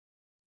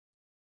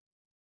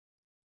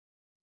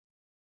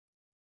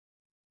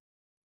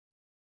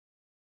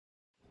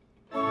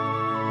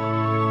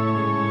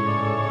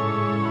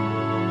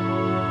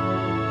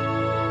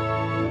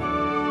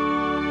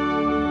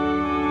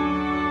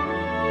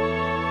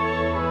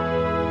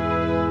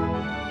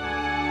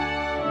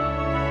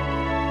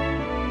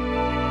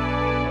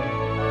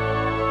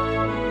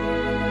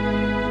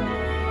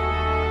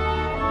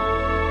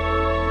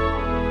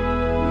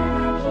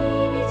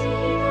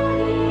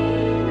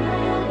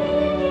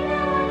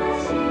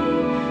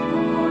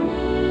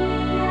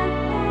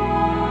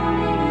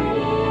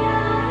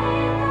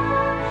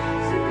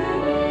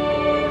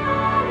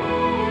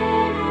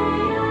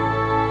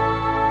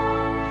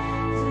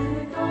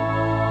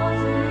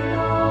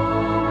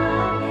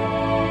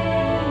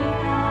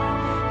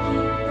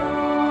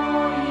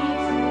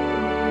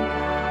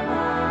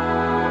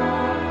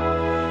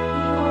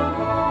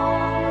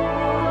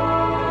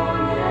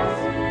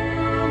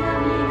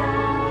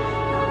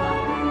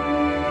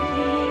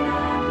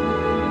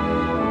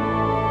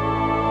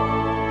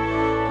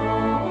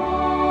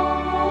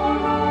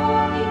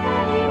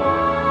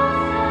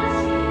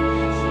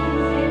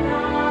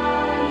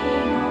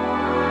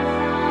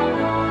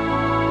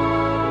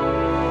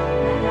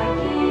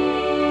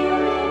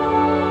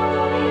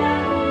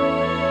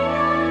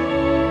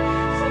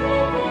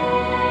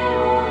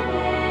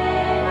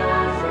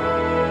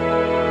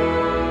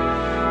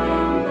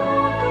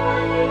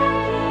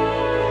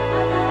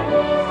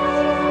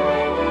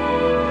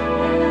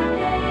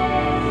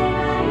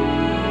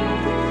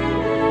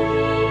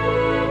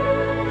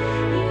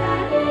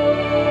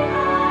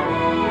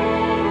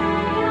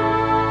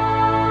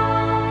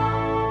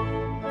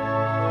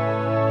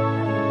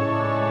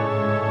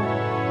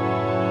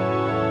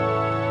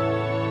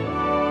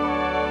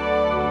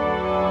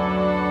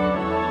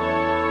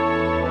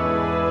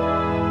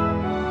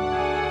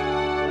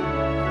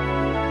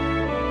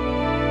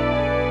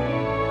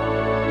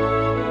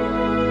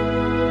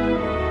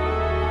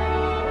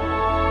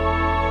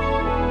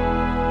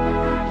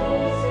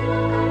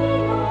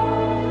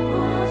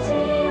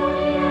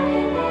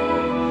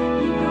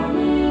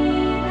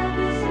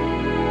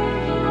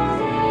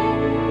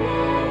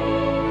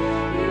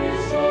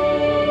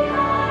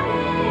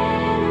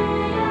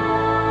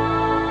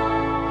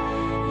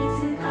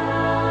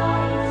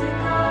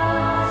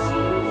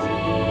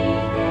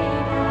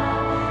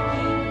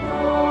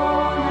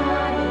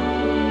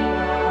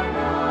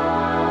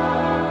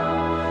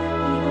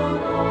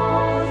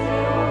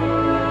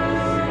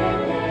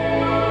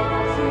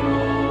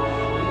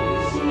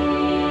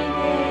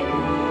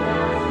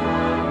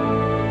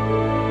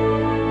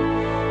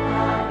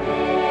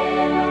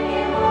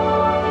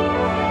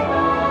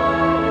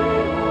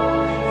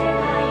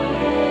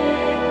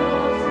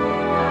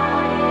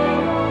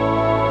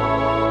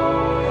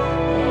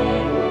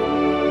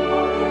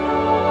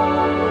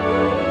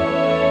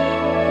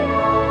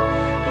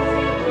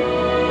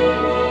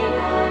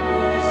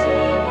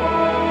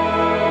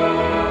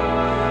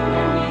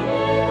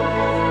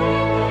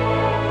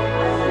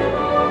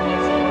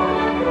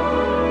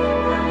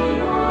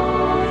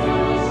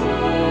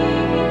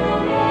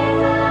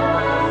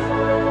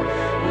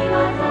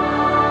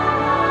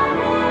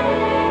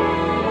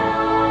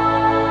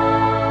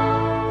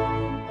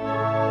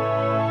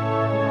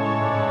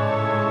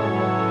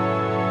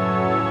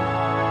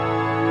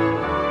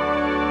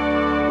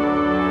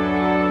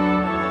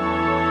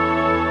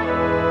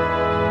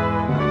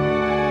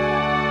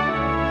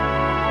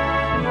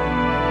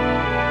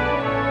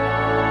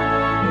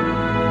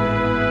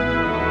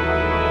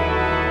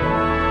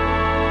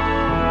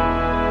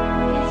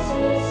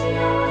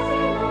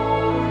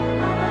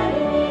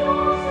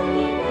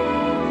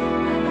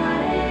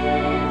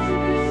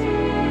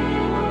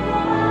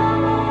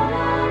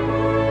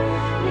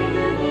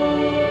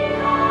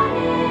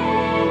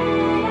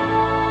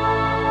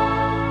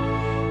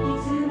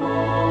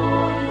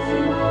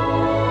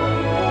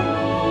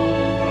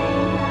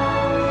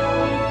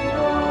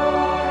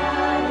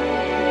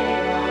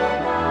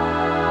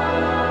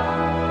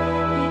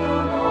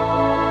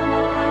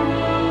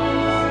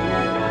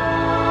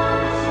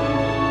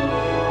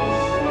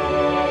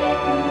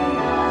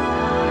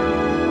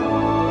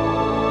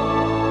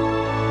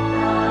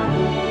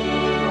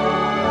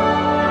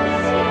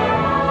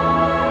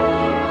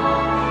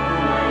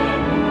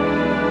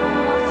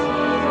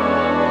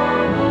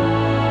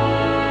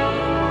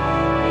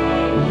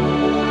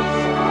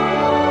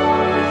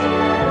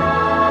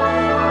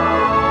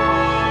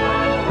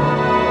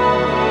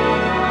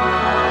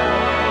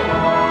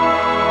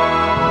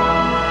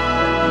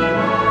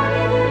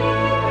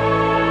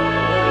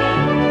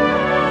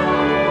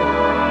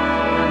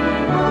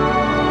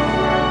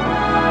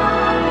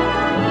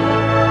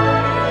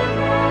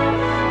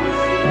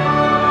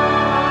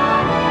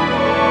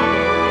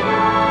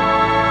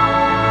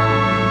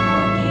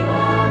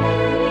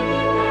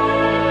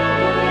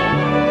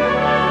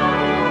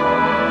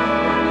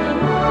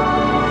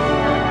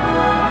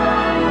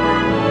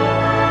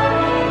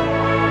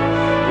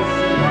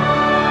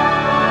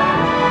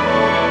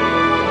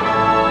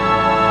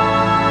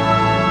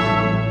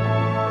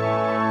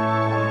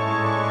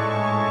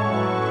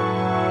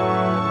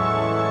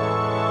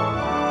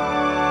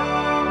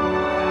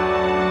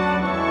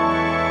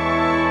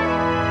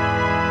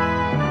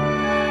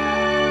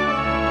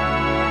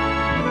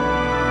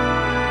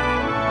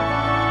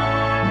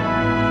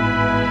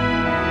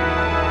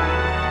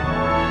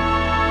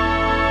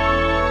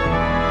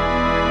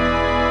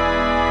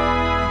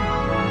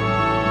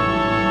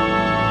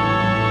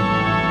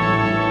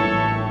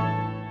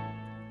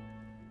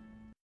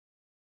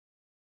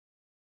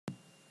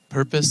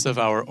Purpose of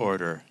our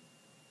order.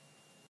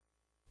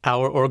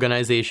 Our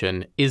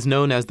organization is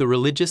known as the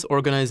religious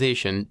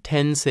organization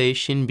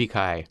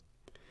Tenseishinbikai.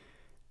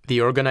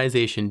 The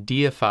organization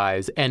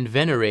deifies and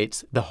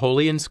venerates the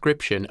holy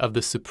inscription of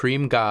the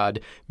Supreme God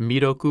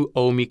Miroku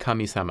Omi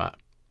Kami-sama.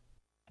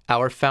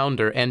 Our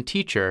founder and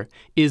teacher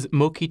is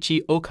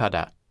Mokichi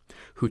Okada,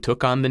 who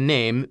took on the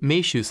name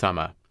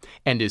Meishu-sama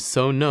and is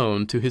so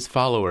known to his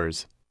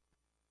followers.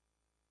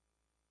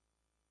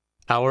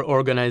 Our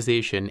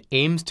organization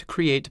aims to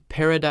create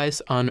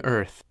paradise on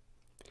earth.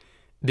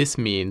 This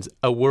means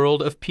a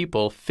world of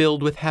people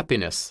filled with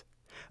happiness,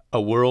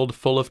 a world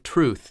full of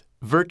truth,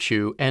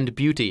 virtue, and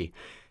beauty,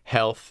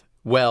 health,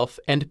 wealth,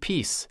 and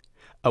peace,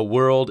 a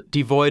world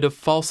devoid of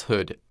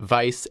falsehood,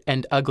 vice,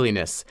 and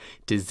ugliness,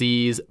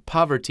 disease,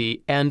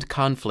 poverty, and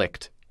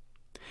conflict.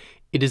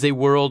 It is a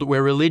world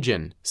where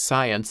religion,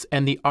 science,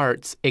 and the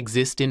arts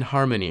exist in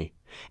harmony,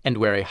 and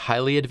where a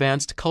highly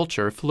advanced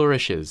culture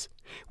flourishes,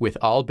 with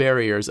all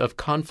barriers of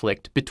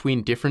conflict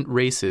between different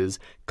races,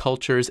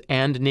 cultures,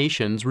 and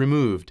nations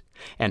removed,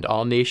 and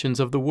all nations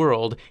of the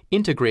world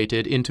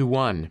integrated into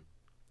one.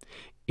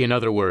 In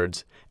other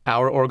words,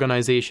 our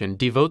organization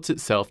devotes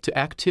itself to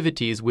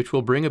activities which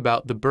will bring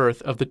about the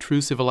birth of the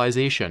true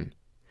civilization.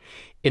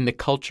 In the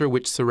culture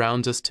which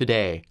surrounds us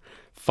today,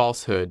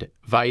 falsehood,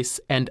 vice,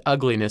 and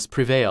ugliness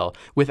prevail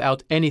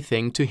without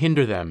anything to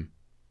hinder them.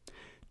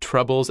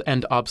 Troubles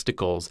and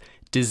obstacles,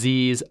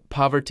 disease,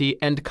 poverty,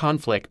 and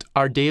conflict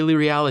are daily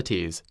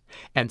realities,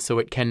 and so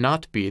it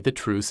cannot be the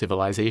true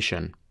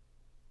civilization.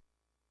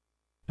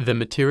 The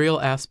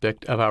material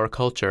aspect of our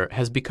culture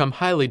has become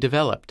highly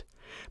developed,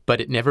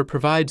 but it never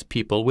provides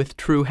people with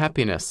true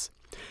happiness.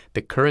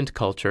 The current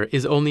culture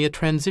is only a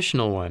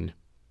transitional one.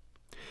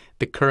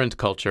 The current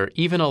culture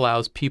even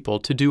allows people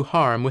to do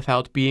harm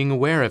without being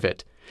aware of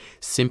it,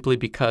 simply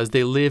because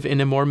they live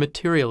in a more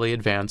materially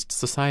advanced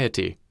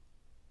society.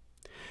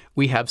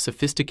 We have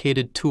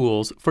sophisticated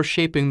tools for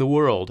shaping the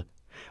world,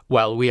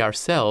 while we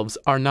ourselves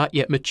are not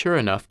yet mature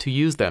enough to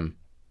use them.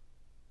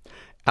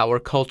 Our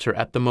culture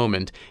at the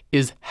moment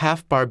is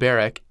half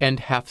barbaric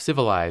and half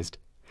civilized,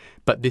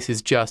 but this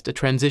is just a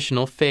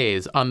transitional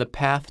phase on the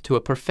path to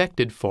a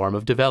perfected form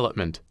of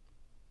development.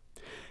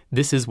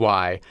 This is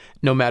why,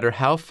 no matter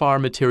how far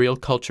material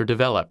culture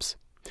develops,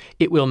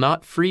 it will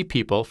not free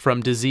people from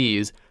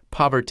disease,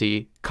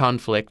 poverty,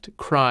 conflict,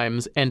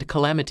 crimes, and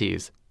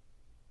calamities.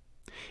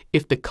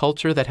 If the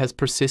culture that has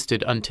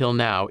persisted until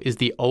now is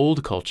the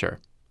old culture,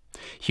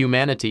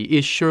 humanity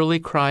is surely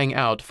crying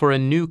out for a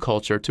new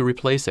culture to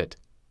replace it.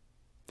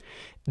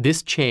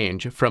 This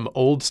change from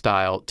old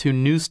style to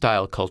new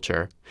style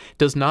culture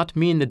does not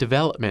mean the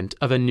development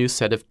of a new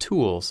set of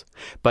tools,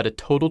 but a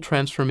total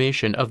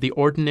transformation of the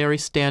ordinary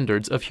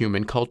standards of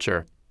human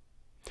culture.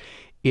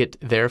 It,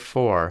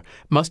 therefore,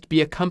 must be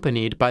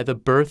accompanied by the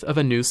birth of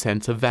a new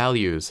sense of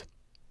values.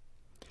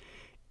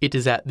 It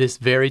is at this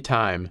very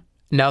time,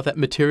 now that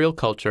material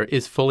culture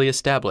is fully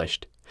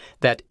established,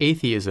 that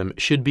atheism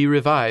should be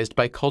revised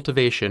by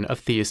cultivation of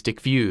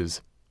theistic views.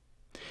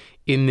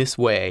 In this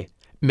way,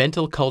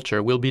 mental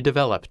culture will be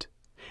developed,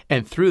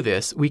 and through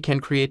this we can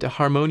create a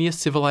harmonious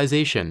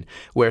civilization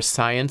where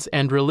science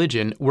and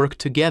religion work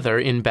together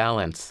in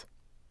balance.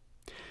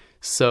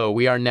 So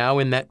we are now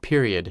in that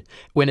period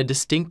when a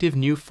distinctive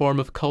new form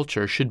of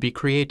culture should be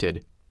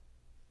created.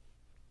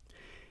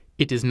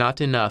 It is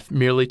not enough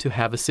merely to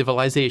have a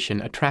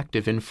civilization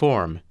attractive in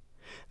form.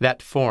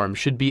 That form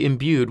should be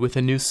imbued with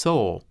a new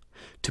soul,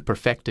 to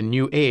perfect a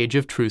new age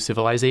of true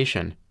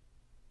civilization.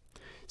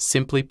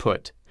 Simply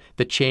put,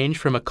 the change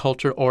from a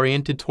culture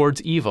oriented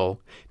towards evil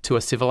to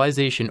a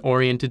civilization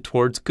oriented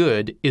towards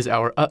good is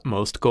our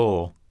utmost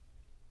goal.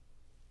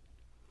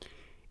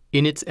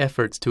 In its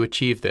efforts to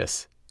achieve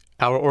this,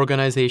 our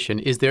organization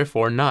is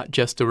therefore not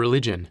just a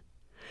religion.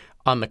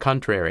 On the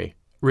contrary,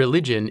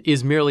 religion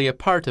is merely a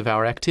part of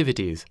our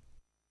activities.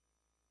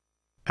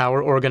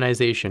 Our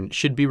organization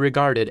should be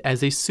regarded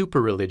as a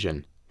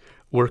super-religion,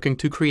 working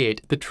to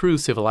create the true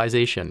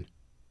civilization.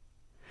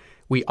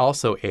 We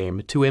also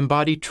aim to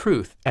embody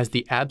truth as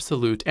the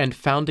absolute and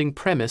founding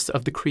premise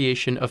of the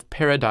creation of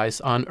paradise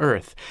on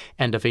earth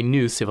and of a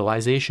new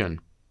civilization.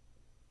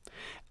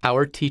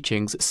 Our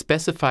teachings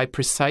specify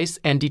precise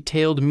and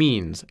detailed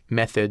means,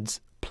 methods,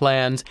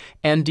 plans,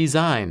 and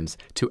designs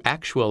to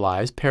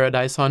actualize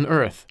paradise on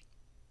earth.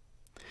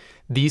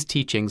 These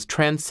teachings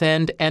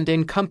transcend and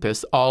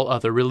encompass all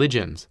other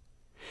religions.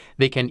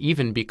 They can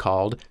even be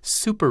called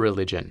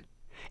super-religion,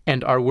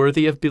 and are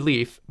worthy of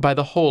belief by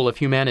the whole of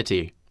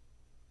humanity.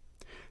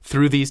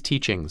 Through these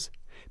teachings,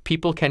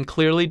 people can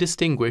clearly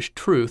distinguish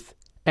truth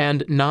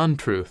and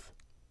non-truth.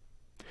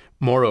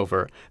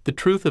 Moreover, the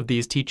truth of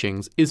these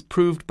teachings is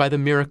proved by the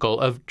miracle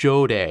of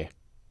Jōrei.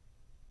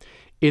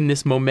 In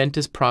this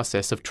momentous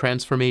process of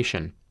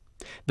transformation,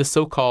 the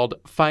so-called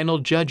final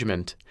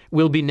judgment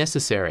will be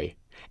necessary,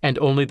 and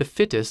only the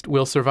fittest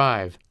will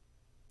survive.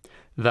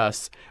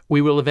 Thus, we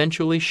will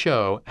eventually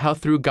show how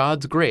through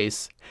God's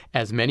grace,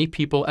 as many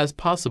people as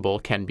possible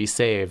can be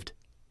saved.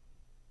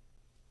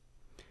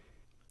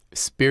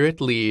 Spirit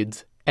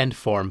leads and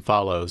form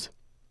follows.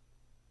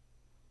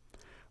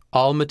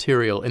 All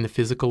material in the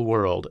physical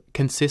world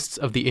consists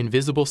of the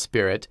invisible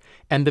spirit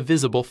and the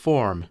visible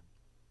form.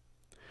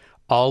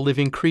 All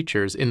living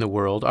creatures in the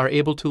world are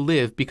able to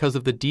live because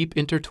of the deep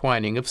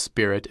intertwining of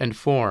spirit and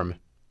form.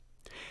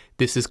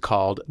 This is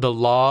called the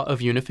law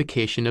of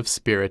unification of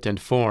spirit and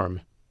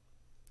form.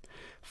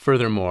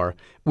 Furthermore,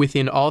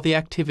 within all the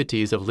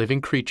activities of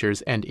living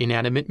creatures and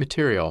inanimate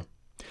material,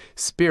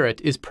 spirit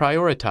is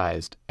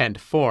prioritized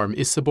and form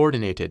is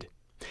subordinated,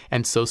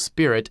 and so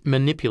spirit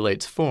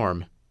manipulates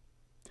form.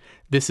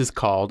 This is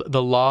called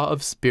the law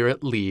of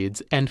spirit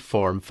leads and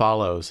form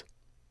follows.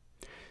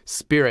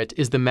 Spirit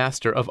is the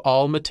master of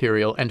all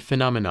material and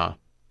phenomena,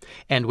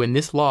 and when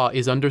this law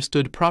is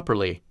understood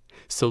properly,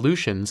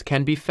 solutions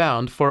can be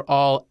found for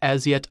all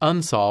as yet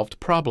unsolved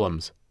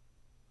problems.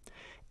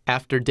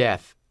 After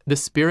death, the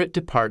spirit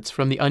departs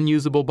from the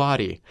unusable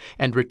body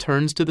and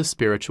returns to the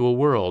spiritual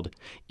world,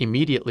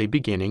 immediately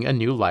beginning a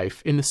new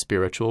life in the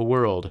spiritual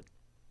world.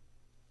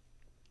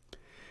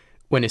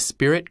 When a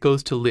spirit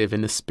goes to live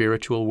in the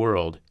spiritual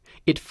world,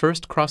 it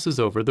first crosses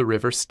over the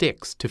river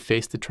Styx to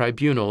face the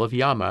tribunal of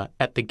Yama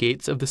at the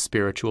gates of the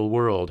spiritual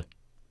world.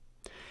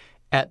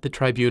 At the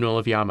tribunal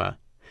of Yama,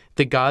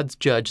 the gods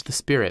judge the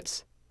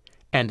spirits,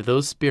 and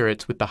those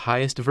spirits with the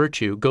highest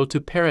virtue go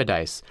to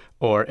paradise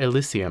or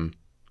Elysium,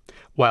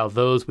 while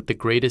those with the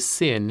greatest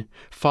sin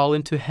fall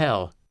into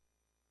hell.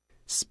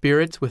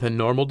 Spirits with a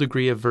normal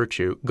degree of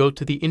virtue go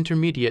to the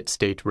intermediate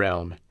state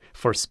realm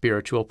for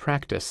spiritual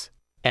practice,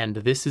 and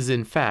this is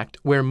in fact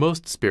where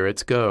most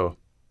spirits go.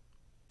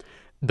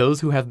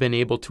 Those who have been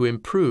able to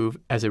improve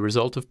as a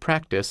result of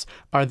practice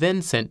are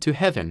then sent to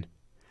heaven,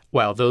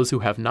 while those who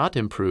have not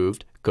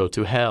improved go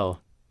to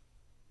hell.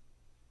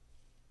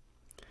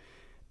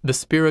 The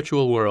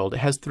spiritual world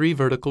has three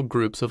vertical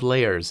groups of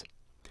layers: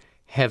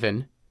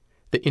 heaven,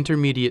 the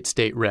intermediate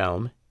state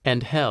realm,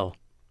 and hell.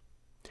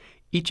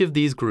 Each of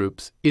these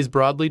groups is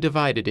broadly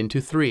divided into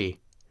three,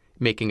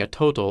 making a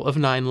total of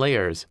 9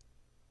 layers.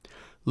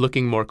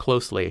 Looking more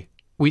closely,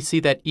 we see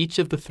that each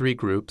of the 3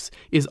 groups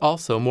is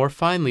also more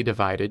finely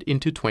divided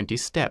into 20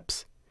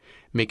 steps,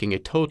 making a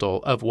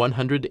total of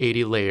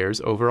 180 layers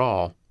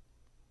overall.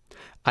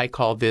 I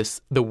call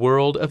this the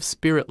world of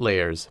spirit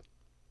layers.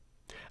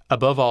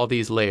 Above all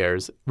these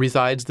layers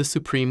resides the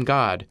Supreme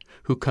God,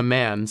 who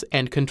commands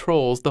and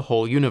controls the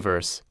whole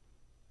universe.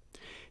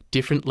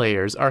 Different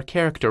layers are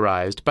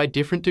characterized by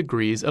different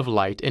degrees of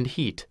light and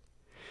heat,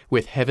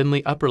 with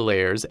heavenly upper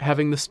layers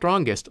having the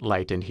strongest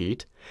light and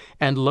heat,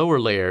 and lower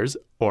layers,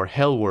 or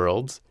hell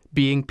worlds,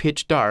 being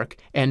pitch dark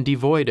and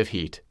devoid of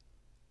heat.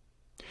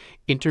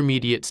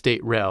 Intermediate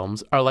state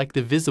realms are like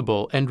the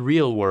visible and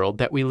real world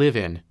that we live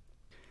in.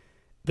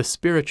 The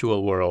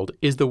spiritual world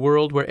is the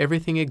world where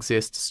everything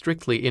exists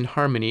strictly in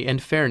harmony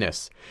and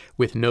fairness,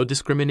 with no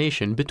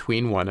discrimination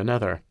between one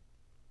another.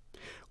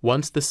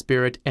 Once the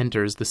spirit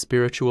enters the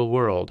spiritual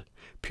world,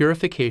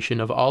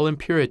 purification of all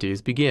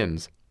impurities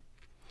begins.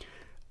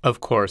 Of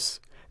course,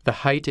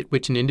 the height at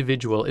which an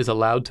individual is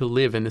allowed to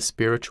live in the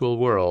spiritual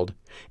world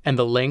and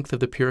the length of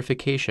the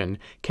purification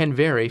can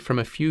vary from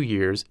a few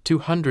years to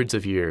hundreds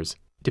of years,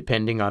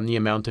 depending on the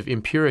amount of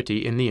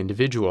impurity in the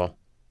individual.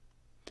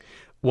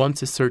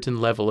 Once a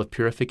certain level of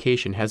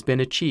purification has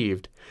been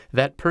achieved,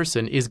 that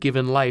person is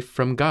given life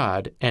from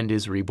God and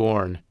is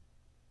reborn.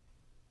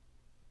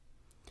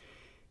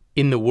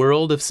 In the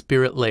world of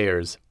spirit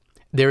layers,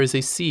 there is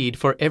a seed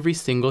for every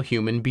single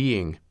human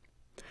being.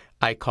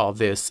 I call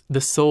this the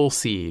soul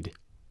seed.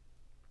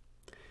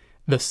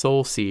 The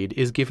soul seed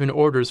is given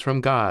orders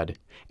from God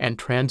and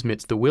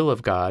transmits the will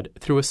of God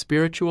through a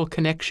spiritual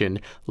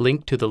connection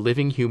linked to the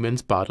living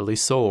human's bodily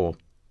soul.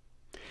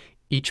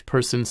 Each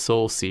person's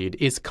soul seed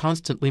is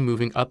constantly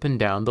moving up and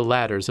down the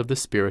ladders of the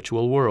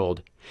spiritual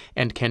world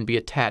and can be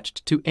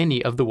attached to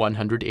any of the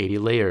 180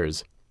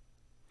 layers.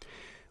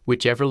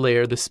 Whichever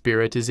layer the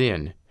spirit is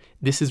in,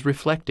 this is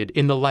reflected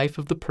in the life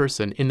of the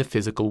person in the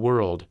physical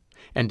world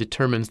and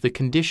determines the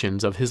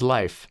conditions of his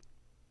life.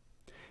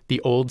 The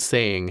old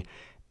saying,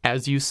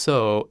 "As you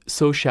sow,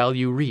 so shall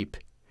you reap,"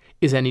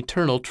 is an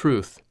eternal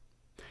truth.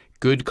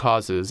 Good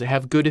causes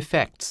have good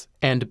effects,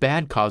 and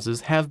bad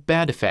causes have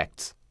bad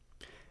effects.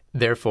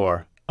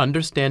 Therefore,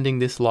 understanding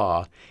this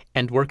law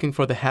and working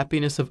for the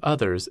happiness of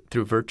others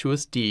through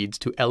virtuous deeds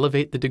to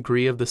elevate the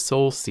degree of the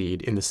soul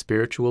seed in the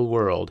spiritual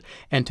world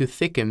and to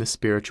thicken the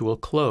spiritual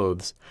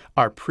clothes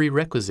are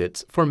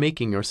prerequisites for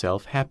making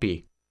yourself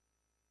happy.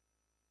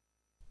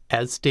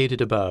 As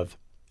stated above,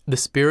 the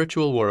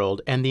spiritual world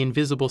and the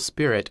invisible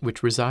spirit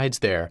which resides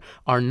there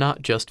are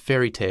not just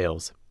fairy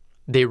tales.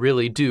 They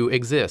really do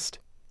exist.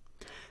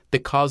 The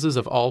causes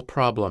of all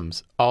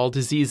problems, all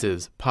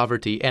diseases,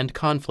 poverty, and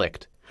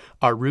conflict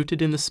are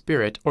rooted in the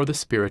spirit or the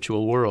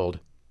spiritual world.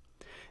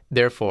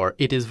 Therefore,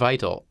 it is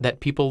vital that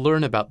people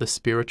learn about the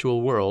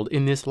spiritual world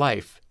in this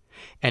life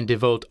and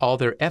devote all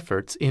their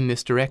efforts in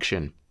this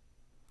direction.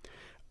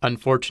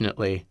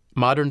 Unfortunately,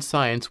 modern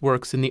science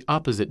works in the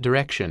opposite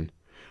direction,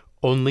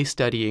 only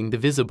studying the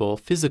visible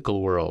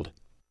physical world.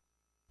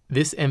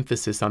 This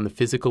emphasis on the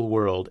physical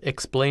world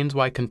explains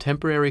why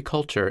contemporary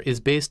culture is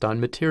based on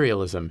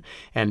materialism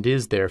and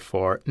is,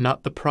 therefore,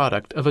 not the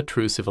product of a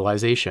true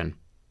civilization.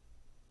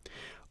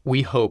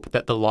 We hope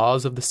that the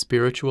laws of the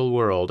spiritual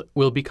world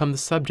will become the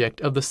subject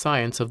of the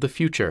science of the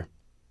future.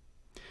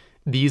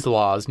 These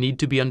laws need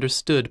to be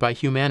understood by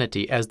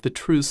humanity as the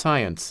true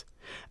science,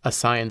 a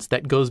science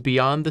that goes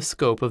beyond the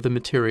scope of the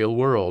material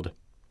world.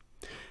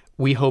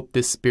 We hope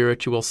this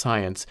spiritual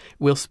science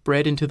will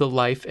spread into the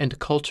life and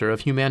culture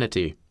of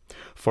humanity,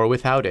 for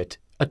without it,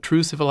 a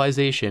true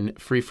civilization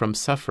free from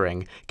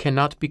suffering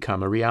cannot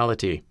become a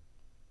reality.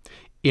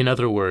 In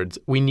other words,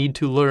 we need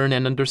to learn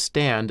and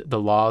understand the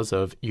laws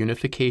of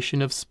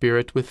unification of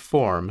spirit with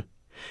form,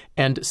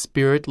 and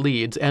spirit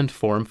leads and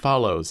form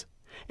follows,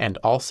 and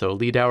also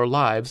lead our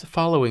lives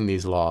following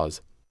these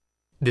laws.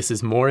 This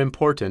is more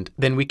important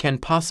than we can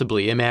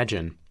possibly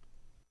imagine.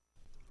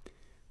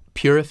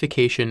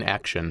 Purification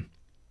action.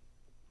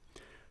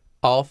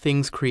 All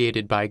things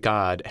created by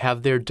God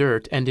have their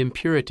dirt and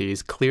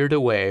impurities cleared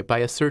away by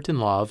a certain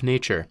law of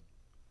nature.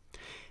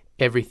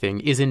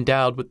 Everything is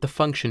endowed with the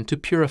function to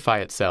purify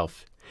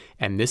itself,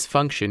 and this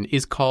function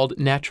is called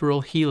natural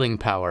healing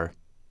power.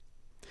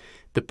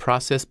 The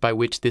process by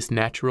which this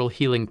natural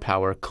healing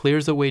power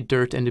clears away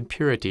dirt and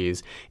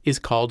impurities is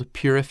called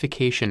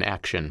purification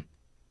action.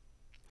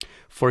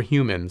 For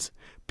humans,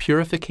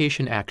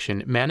 purification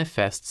action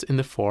manifests in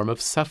the form of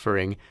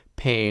suffering,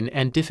 pain,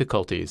 and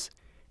difficulties,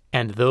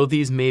 and though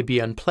these may be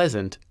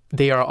unpleasant,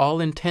 they are all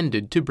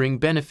intended to bring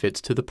benefits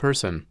to the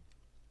person.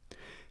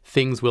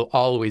 Things will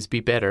always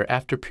be better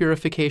after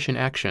purification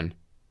action.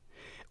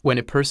 When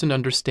a person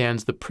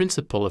understands the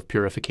principle of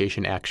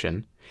purification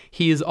action,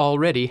 he is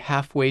already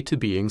halfway to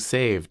being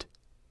saved.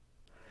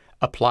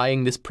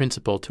 Applying this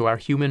principle to our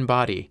human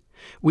body,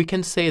 we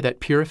can say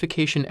that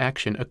purification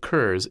action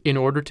occurs in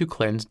order to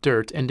cleanse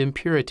dirt and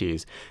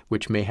impurities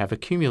which may have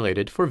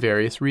accumulated for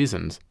various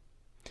reasons.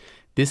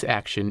 This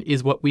action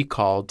is what we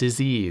call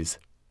disease.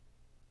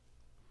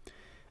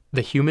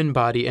 The human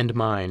body and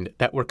mind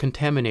that were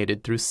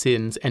contaminated through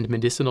sins and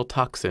medicinal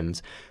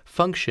toxins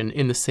function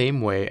in the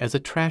same way as a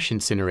trash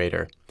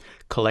incinerator,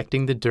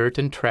 collecting the dirt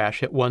and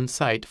trash at one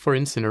site for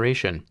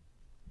incineration.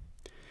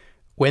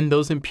 When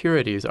those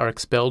impurities are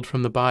expelled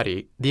from the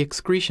body, the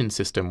excretion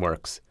system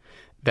works.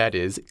 That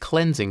is,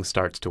 cleansing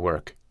starts to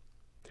work.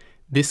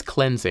 This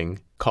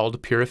cleansing,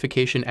 called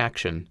purification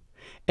action,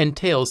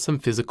 entails some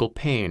physical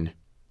pain.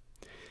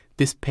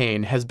 This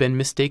pain has been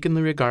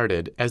mistakenly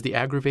regarded as the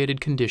aggravated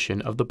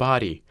condition of the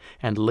body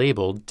and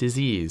labeled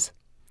disease.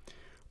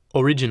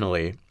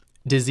 Originally,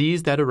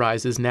 disease that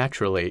arises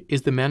naturally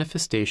is the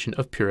manifestation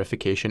of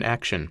purification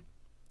action.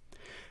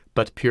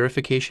 But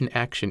purification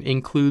action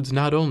includes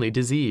not only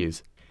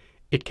disease.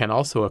 It can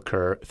also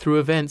occur through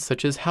events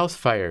such as house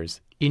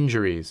fires,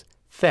 injuries,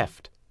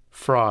 theft,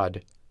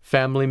 fraud,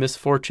 family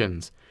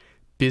misfortunes,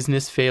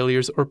 business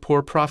failures or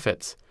poor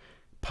profits,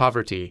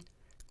 poverty,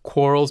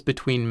 quarrels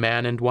between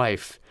man and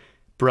wife,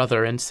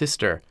 brother and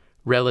sister,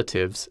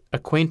 relatives,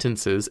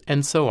 acquaintances,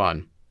 and so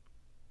on.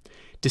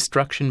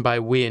 Destruction by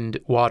wind,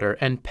 water,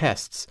 and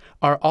pests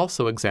are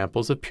also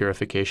examples of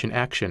purification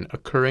action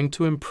occurring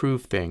to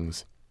improve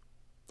things.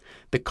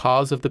 The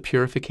cause of the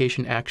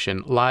purification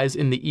action lies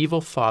in the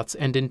evil thoughts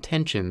and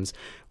intentions,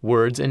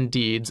 words and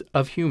deeds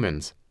of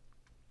humans.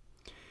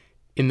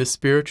 In the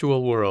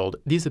spiritual world,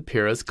 these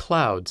appear as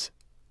clouds,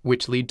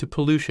 which lead to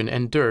pollution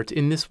and dirt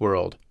in this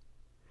world.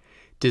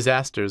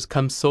 Disasters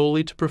come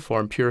solely to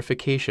perform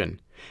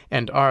purification,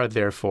 and are,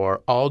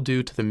 therefore, all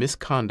due to the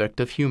misconduct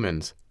of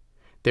humans.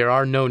 There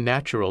are no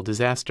natural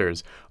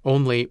disasters,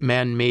 only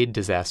man-made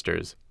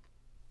disasters.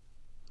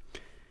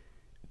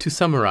 To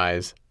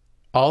summarize,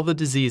 all the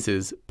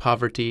diseases,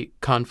 poverty,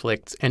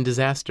 conflicts, and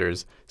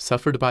disasters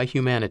suffered by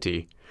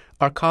humanity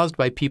are caused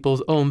by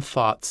people's own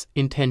thoughts,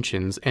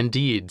 intentions, and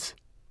deeds.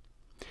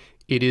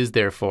 It is,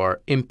 therefore,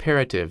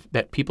 imperative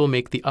that people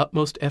make the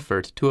utmost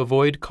effort to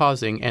avoid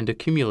causing and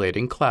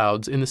accumulating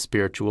clouds in the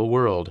spiritual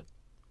world.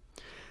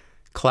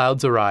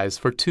 Clouds arise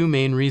for two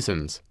main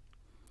reasons.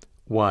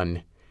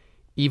 1.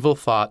 Evil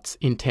thoughts,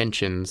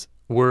 intentions,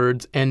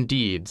 words, and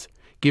deeds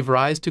give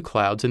rise to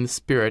clouds in the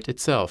spirit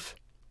itself.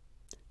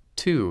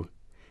 2.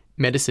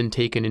 Medicine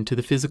taken into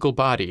the physical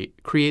body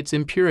creates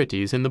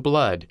impurities in the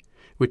blood,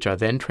 which are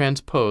then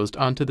transposed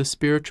onto the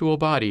spiritual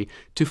body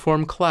to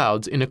form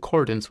clouds in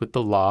accordance with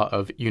the law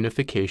of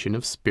unification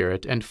of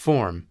spirit and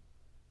form.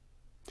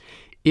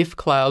 If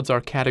clouds are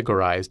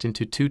categorized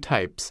into two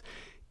types,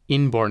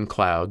 inborn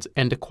clouds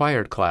and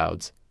acquired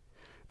clouds,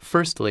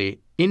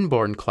 firstly,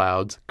 inborn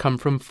clouds come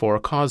from four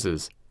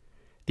causes: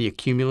 the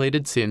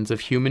accumulated sins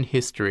of human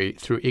history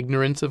through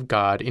ignorance of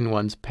God in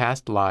one's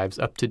past lives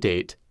up to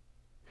date,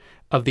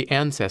 of the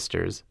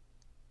ancestors,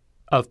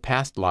 of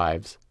past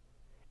lives,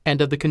 and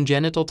of the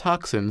congenital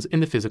toxins in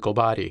the physical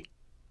body.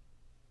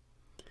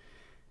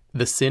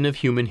 The sin of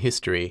human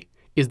history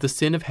is the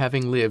sin of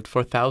having lived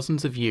for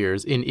thousands of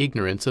years in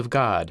ignorance of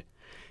God,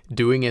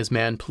 doing as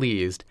man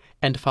pleased,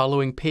 and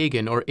following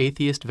pagan or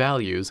atheist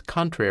values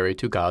contrary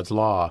to God's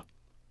law.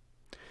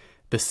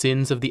 The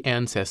sins of the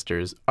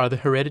ancestors are the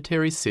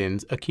hereditary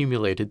sins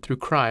accumulated through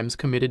crimes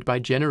committed by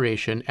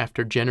generation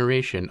after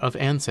generation of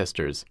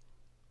ancestors.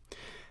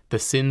 The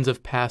sins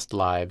of past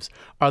lives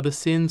are the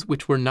sins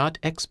which were not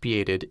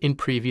expiated in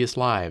previous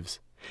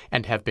lives,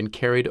 and have been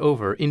carried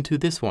over into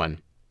this one.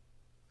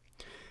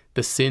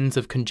 The sins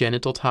of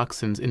congenital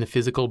toxins in the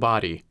physical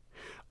body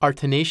are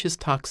tenacious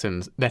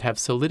toxins that have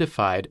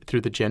solidified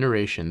through the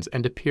generations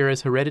and appear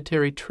as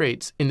hereditary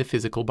traits in the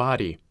physical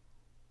body.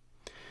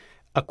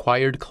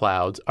 Acquired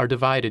clouds are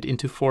divided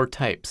into 4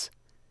 types: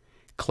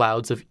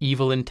 clouds of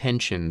evil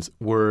intentions,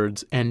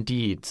 words, and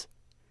deeds,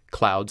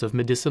 clouds of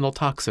medicinal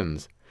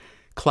toxins,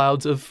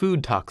 clouds of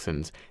food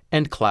toxins,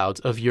 and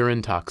clouds of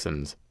urine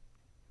toxins.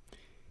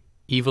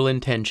 Evil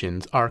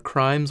intentions are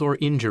crimes or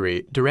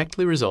injury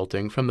directly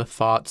resulting from the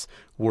thoughts,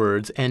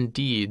 words, and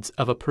deeds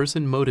of a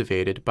person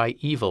motivated by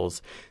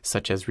evils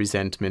such as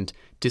resentment,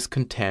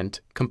 discontent,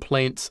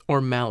 complaints,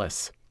 or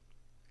malice.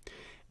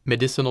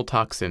 Medicinal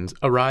toxins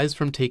arise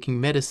from taking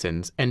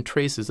medicines and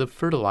traces of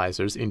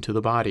fertilizers into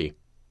the body.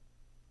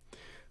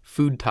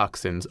 Food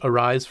toxins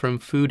arise from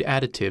food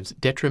additives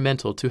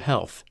detrimental to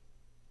health.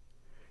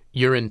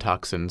 Urine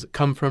toxins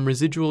come from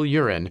residual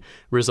urine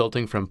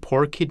resulting from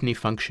poor kidney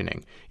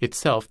functioning,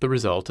 itself the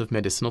result of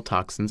medicinal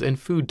toxins and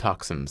food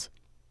toxins.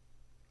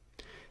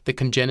 The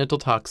congenital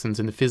toxins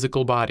in the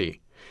physical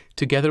body,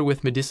 together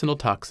with medicinal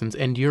toxins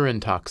and urine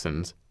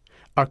toxins,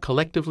 are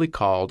collectively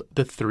called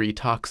the 3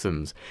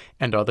 toxins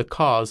and are the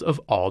cause of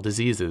all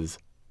diseases.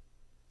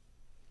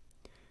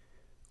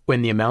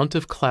 When the amount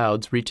of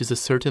clouds reaches a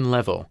certain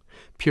level,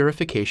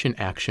 purification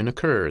action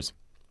occurs.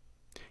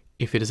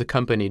 If it is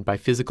accompanied by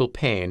physical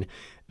pain,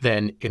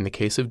 then, in the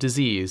case of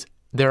disease,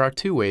 there are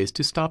 2 ways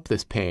to stop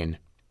this pain.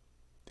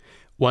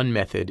 One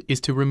method is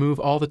to remove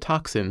all the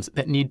toxins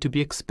that need to be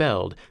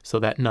expelled so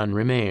that none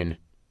remain.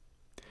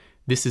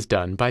 This is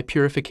done by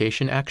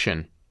purification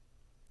action.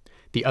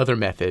 The other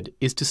method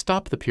is to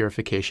stop the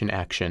purification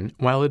action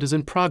while it is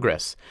in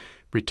progress,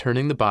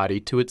 returning the body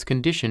to its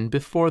condition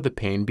before the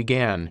pain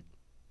began.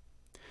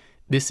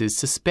 This is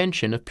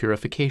suspension of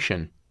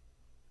purification.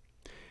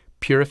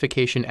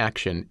 Purification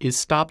action is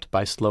stopped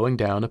by slowing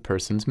down a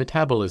person's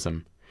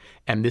metabolism,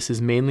 and this is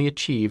mainly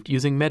achieved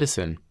using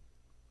medicine.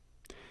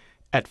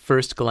 At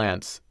first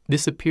glance,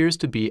 this appears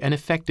to be an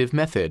effective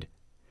method,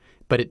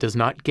 but it does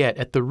not get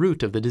at the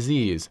root of the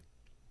disease.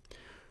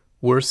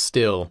 Worse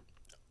still,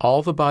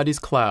 all the body's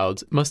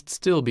clouds must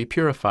still be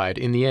purified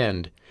in the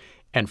end,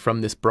 and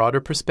from this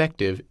broader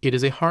perspective, it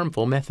is a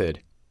harmful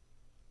method.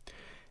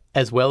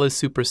 As well as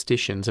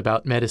superstitions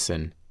about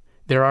medicine,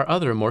 there are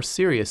other more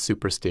serious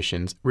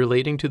superstitions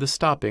relating to the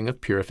stopping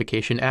of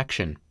purification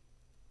action.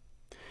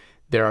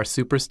 There are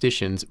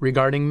superstitions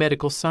regarding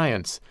medical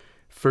science,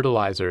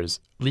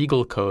 fertilizers,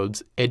 legal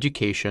codes,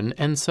 education,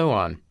 and so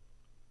on.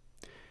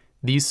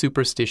 These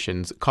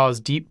superstitions cause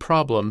deep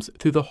problems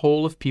through the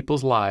whole of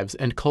people's lives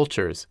and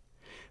cultures,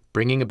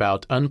 bringing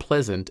about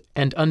unpleasant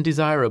and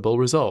undesirable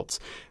results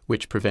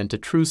which prevent a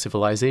true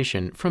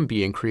civilization from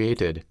being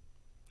created.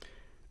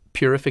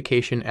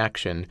 Purification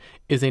action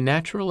is a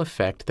natural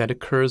effect that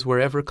occurs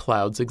wherever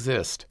clouds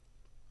exist.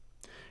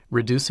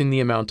 Reducing the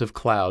amount of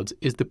clouds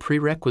is the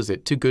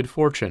prerequisite to good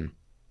fortune.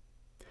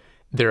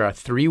 There are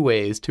 3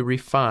 ways to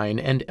refine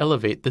and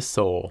elevate the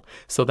soul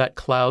so that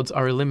clouds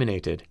are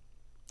eliminated.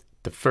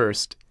 The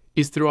first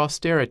is through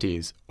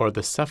austerities or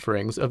the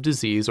sufferings of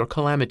disease or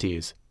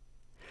calamities.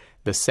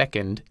 The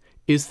second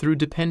is through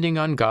depending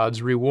on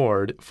God's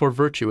reward for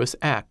virtuous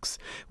acts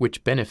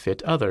which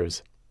benefit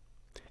others.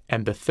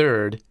 And the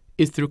third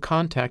is through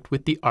contact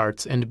with the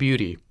arts and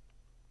beauty.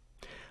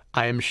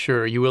 I am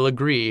sure you will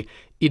agree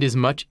it is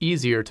much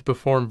easier to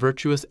perform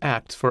virtuous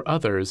acts for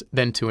others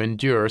than to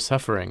endure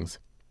sufferings.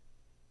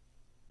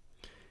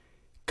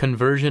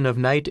 Conversion of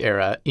night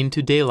era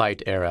into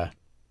daylight era.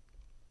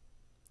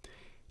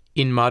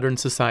 In modern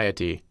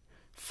society,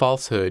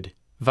 falsehood,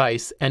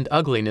 vice, and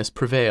ugliness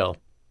prevail.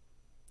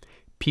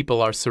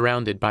 People are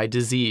surrounded by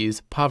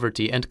disease,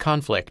 poverty, and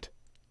conflict.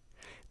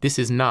 This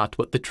is not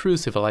what the true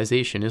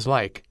civilization is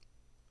like.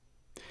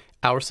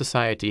 Our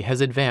society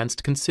has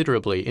advanced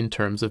considerably in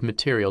terms of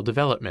material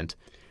development,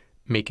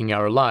 making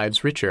our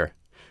lives richer,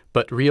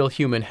 but real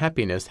human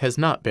happiness has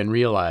not been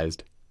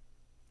realized.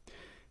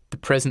 The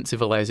present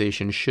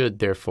civilization should,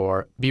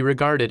 therefore, be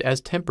regarded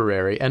as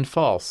temporary and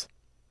false,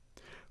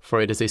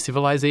 for it is a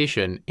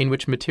civilization in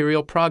which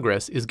material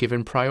progress is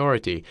given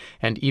priority,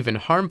 and even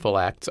harmful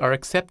acts are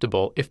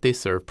acceptable if they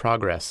serve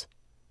progress.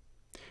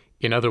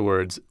 In other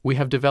words, we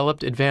have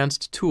developed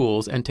advanced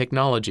tools and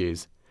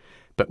technologies,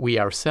 but we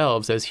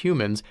ourselves as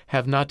humans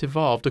have not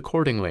evolved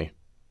accordingly.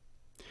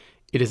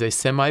 It is a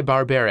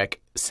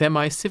semi-barbaric,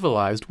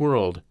 semi-civilized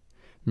world,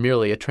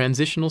 merely a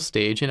transitional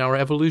stage in our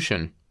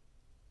evolution.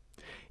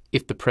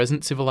 If the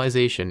present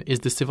civilization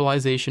is the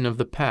civilization of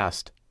the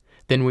past,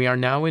 then we are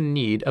now in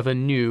need of a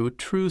new,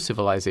 true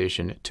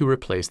civilization to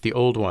replace the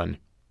old one.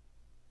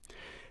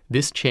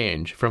 This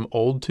change from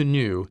old to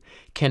new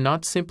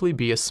cannot simply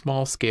be a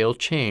small-scale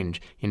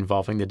change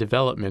involving the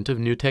development of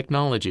new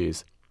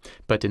technologies.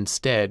 but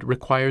instead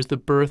requires the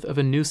birth of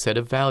a new set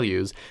of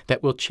values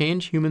that will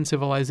change human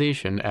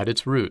civilization at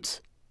its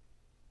roots.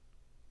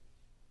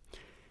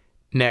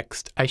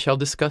 Next, I shall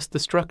discuss the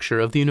structure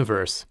of the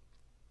universe.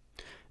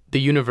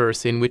 The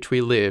universe in which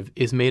we live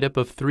is made up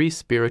of three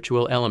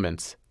spiritual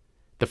elements: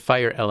 the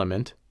fire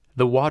element,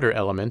 the water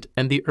element,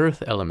 and the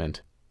earth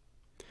element.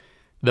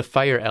 The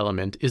fire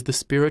element is the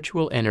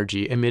spiritual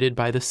energy emitted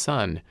by the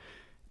sun,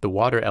 the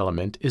water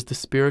element is the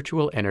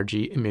spiritual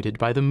energy emitted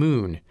by the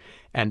moon,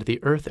 and the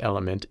earth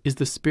element is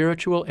the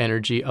spiritual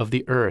energy of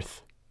the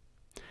earth.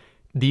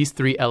 These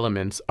three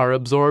elements are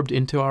absorbed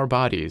into our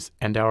bodies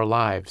and our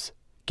lives,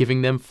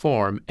 giving them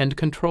form and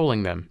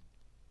controlling them.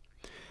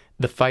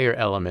 The fire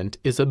element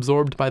is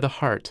absorbed by the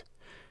heart,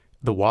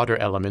 the water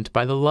element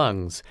by the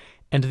lungs,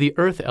 and the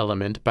earth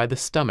element by the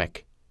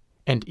stomach,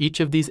 and each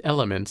of these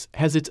elements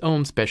has its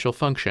own special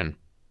function.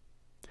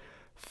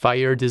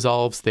 Fire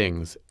dissolves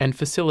things and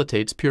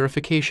facilitates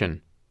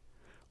purification.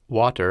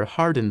 Water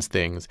hardens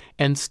things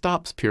and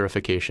stops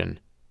purification.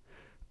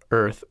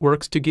 Earth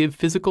works to give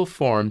physical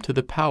form to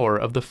the power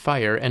of the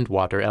fire and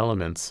water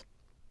elements.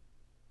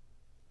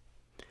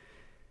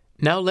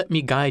 Now let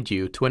me guide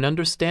you to an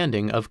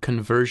understanding of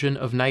conversion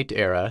of night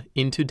era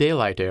into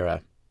daylight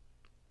era.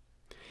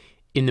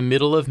 In the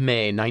middle of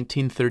May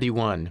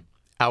 1931,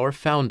 our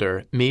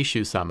founder,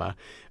 Meishu-sama,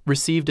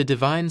 received a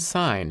divine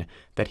sign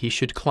that he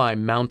should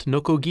climb Mount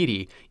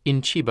Nokogiri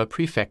in Chiba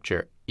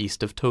Prefecture,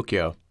 east of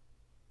Tokyo.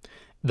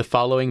 The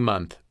following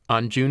month,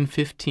 on June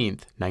 15,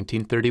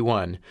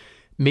 1931,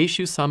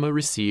 Meishu-sama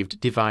received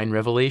divine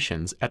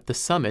revelations at the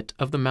summit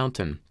of the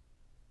mountain.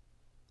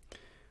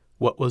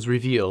 What was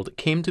revealed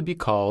came to be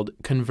called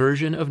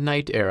conversion of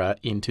night era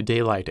into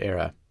daylight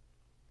era.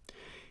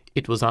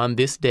 It was on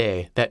this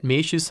day that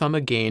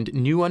Meishu-sama gained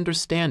new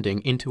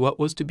understanding into what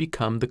was to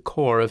become the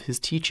core of his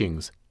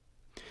teachings.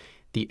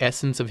 The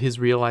essence of his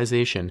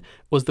realization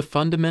was the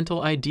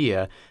fundamental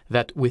idea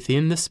that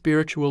within the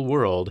spiritual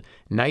world,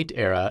 night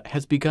era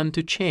has begun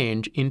to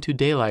change into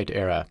daylight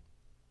era.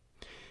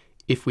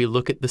 If we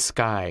look at the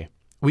sky,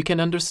 we can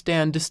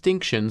understand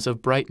distinctions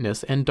of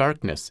brightness and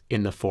darkness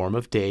in the form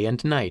of day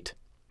and night,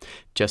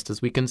 just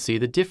as we can see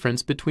the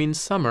difference between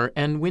summer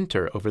and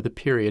winter over the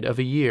period of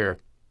a year.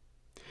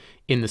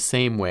 In the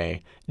same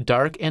way,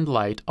 dark and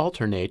light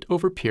alternate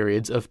over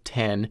periods of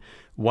 10,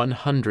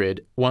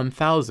 100,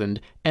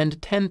 1,000,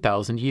 and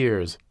 10,000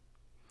 years.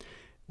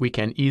 We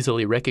can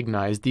easily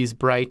recognize these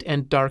bright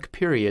and dark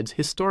periods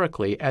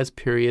historically as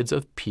periods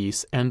of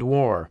peace and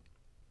war.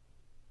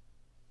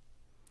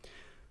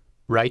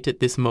 Right at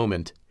this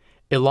moment,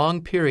 a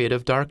long period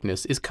of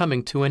darkness is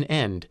coming to an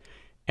end,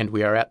 and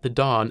we are at the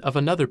dawn of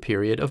another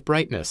period of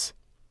brightness.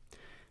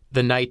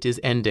 The night is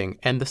ending,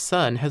 and the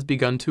sun has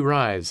begun to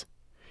rise.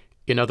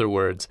 In other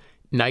words,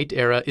 night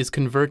era is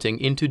converting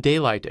into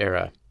daylight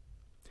era.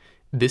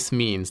 This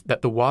means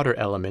that the water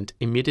element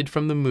emitted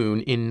from the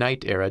moon in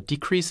night era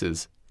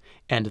decreases,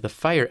 and the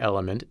fire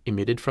element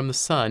emitted from the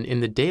sun in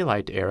the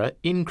daylight era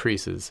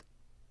increases.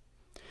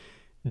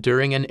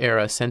 During an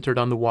era centered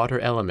on the water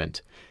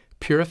element,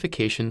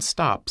 purification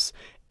stops,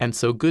 and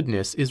so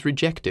goodness is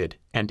rejected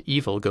and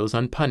evil goes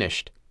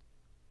unpunished.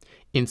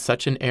 In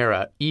such an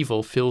era,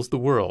 evil fills the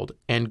world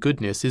and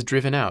goodness is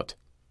driven out.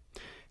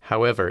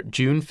 However,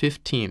 June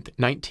 15,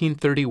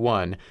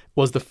 1931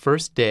 was the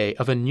first day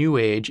of a new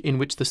age in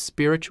which the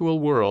spiritual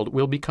world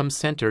will become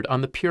centered on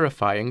the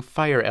purifying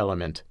fire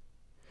element.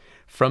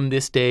 From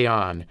this day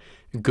on,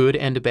 good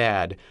and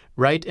bad,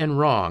 right and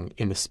wrong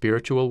in the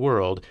spiritual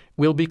world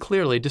will be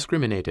clearly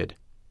discriminated.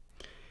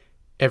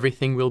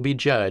 Everything will be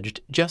judged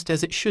just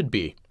as it should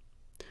be.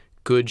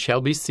 Good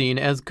shall be seen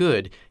as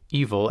good,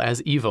 evil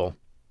as evil.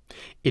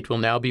 It will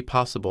now be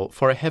possible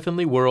for a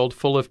heavenly world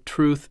full of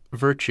truth,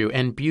 virtue,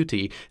 and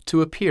beauty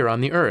to appear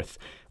on the earth,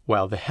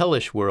 while the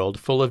hellish world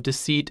full of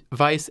deceit,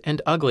 vice,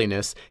 and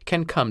ugliness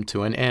can come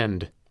to an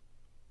end.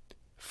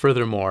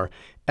 Furthermore,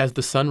 as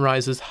the sun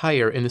rises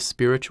higher in the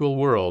spiritual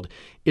world,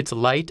 its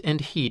light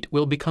and heat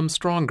will become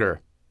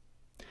stronger.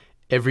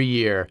 Every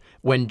year,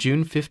 when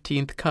June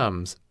 15th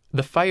comes,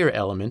 the fire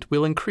element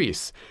will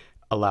increase,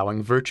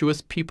 allowing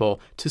virtuous people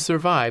to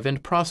survive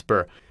and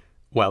prosper,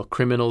 while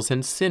criminals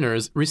and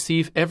sinners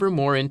receive ever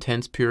more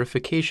intense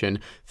purification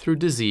through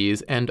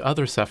disease and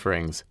other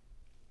sufferings.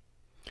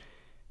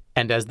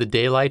 And as the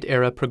daylight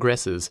era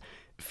progresses,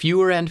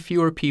 fewer and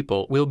fewer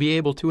people will be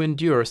able to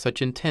endure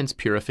such intense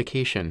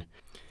purification.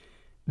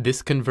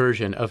 This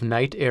conversion of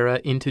night era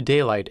into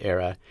daylight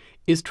era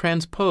is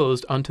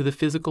transposed onto the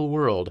physical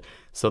world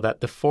so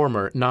that the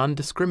former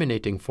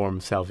non-discriminating form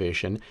of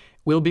salvation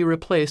will be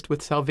replaced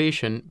with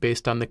salvation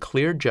based on the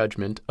clear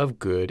judgment of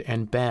good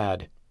and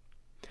bad.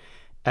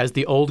 As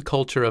the old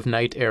culture of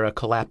night era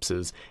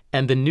collapses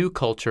and the new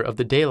culture of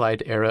the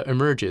daylight era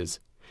emerges,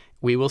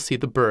 we will see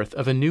the birth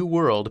of a new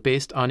world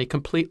based on a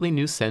completely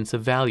new sense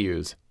of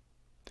values.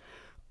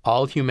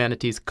 All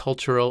humanity's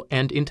cultural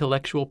and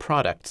intellectual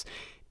products,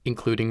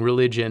 including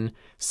religion,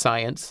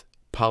 science,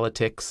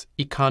 politics,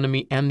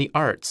 economy, and the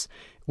arts,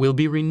 will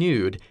be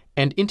renewed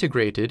and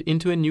integrated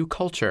into a new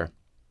culture.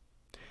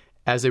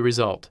 As a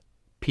result,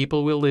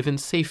 people will live in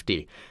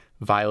safety,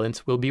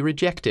 violence will be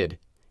rejected,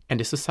 and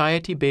a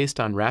society based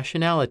on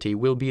rationality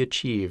will be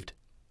achieved.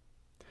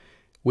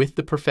 With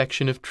the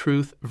perfection of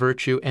truth,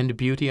 virtue, and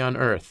beauty on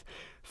earth,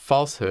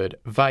 falsehood,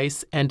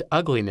 vice, and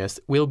ugliness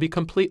will be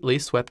completely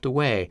swept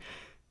away,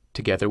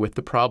 together with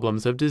the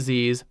problems of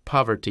disease,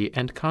 poverty,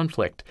 and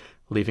conflict,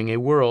 leaving a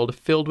world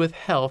filled with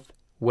health,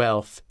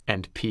 wealth,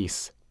 and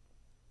peace.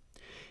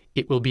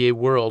 It will be a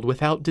world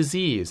without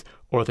disease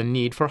or the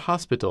need for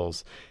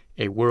hospitals,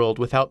 a world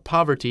without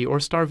poverty or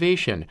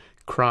starvation,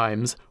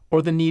 crimes,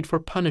 or the need for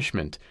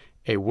punishment,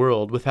 a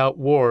world without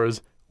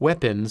wars,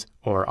 weapons,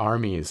 or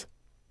armies.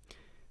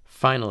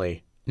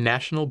 Finally,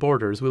 national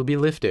borders will be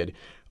lifted,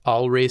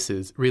 all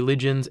races,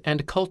 religions,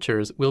 and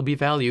cultures will be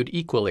valued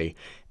equally,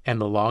 and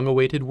the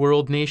long-awaited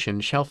world nation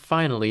shall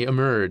finally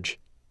emerge.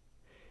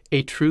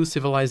 A true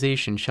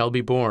civilization shall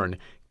be born,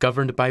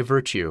 governed by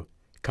virtue,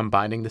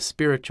 combining the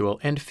spiritual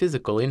and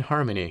physical in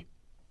harmony.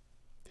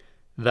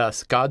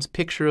 Thus, God's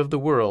picture of the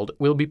world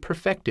will be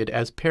perfected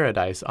as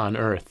paradise on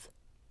earth.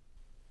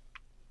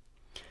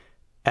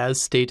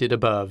 As stated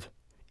above,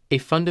 a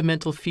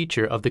fundamental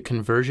feature of the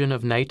conversion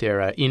of night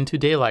era into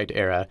daylight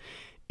era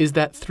is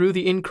that through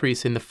the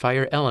increase in the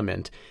fire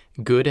element,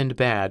 good and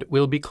bad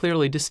will be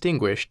clearly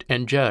distinguished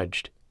and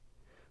judged.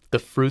 The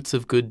fruits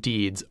of good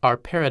deeds are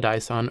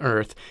paradise on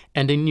earth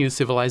and a new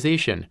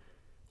civilization,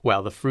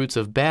 while the fruits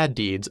of bad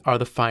deeds are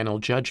the final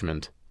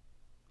judgment.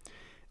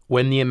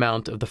 When the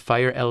amount of the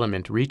fire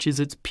element reaches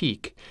its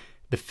peak,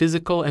 the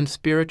physical and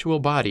spiritual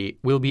body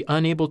will be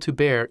unable to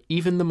bear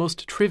even the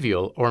most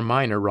trivial or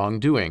minor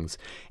wrongdoings,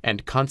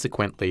 and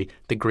consequently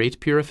the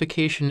great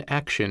purification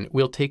action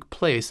will take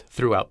place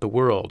throughout the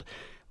world,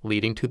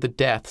 leading to the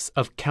deaths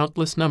of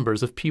countless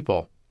numbers of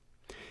people.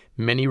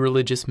 Many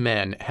religious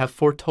men have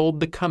foretold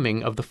the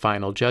coming of the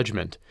final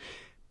judgment,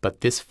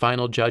 but this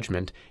final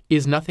judgment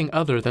is nothing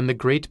other than the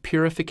great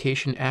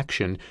purification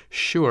action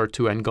sure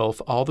to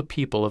engulf all the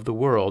people of the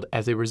world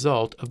as a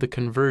result of the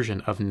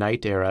conversion of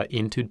night era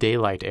into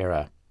daylight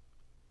era.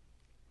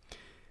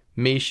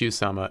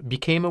 Meishu-sama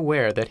became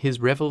aware that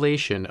his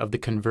revelation of the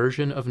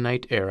conversion of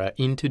night era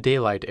into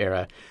daylight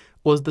era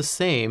was the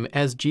same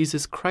as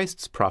Jesus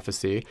Christ's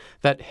prophecy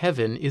that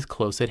heaven is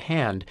close at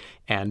hand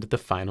and the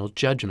final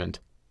judgment.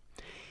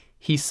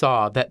 He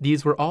saw that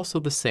these were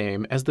also the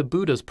same as the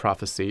Buddha's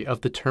prophecy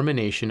of the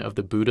termination of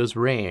the Buddha's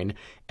reign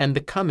and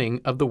the coming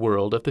of the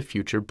world of the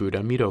future Buddha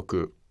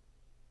Miroku.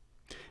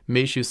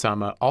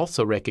 Meishu-sama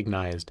also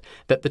recognized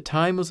that the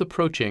time was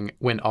approaching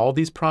when all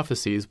these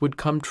prophecies would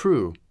come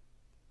true.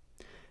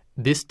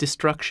 This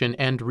destruction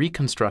and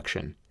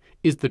reconstruction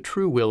is the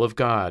true will of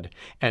God,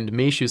 and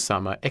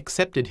Meishu-sama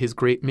accepted his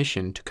great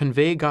mission to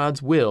convey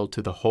God's will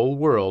to the whole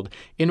world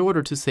in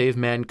order to save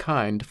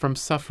mankind from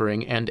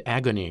suffering and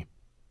agony.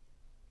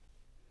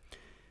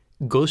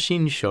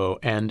 Goshinsho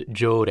and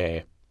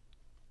Jōrei.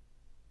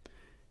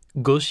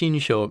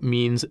 Goshinsho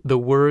means the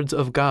words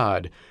of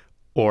God,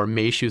 or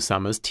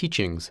Meishu-sama's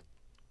teachings.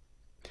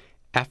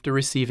 After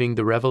receiving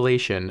the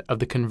revelation of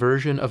the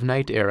conversion of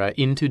night era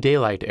into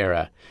daylight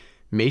era,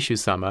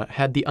 Meishu-sama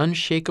had the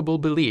unshakable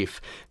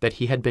belief that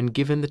he had been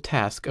given the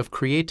task of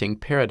creating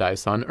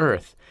paradise on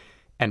earth,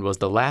 and was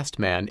the last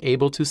man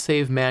able to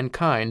save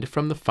mankind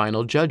from the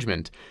final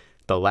judgment,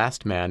 the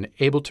last man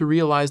able to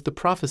realize the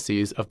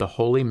prophecies of the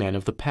holy men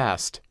of the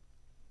past.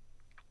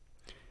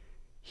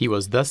 He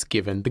was thus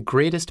given the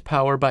greatest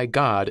power by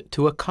God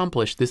to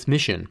accomplish this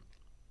mission.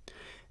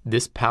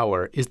 This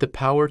power is the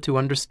power to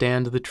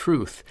understand the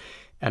truth,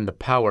 and the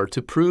power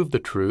to prove the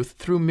truth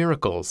through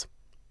miracles.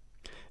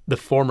 The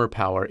former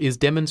power is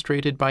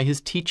demonstrated by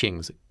his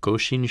teachings,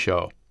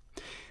 Goshinsho,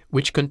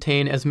 which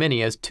contain as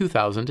many as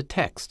 2,000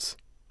 texts.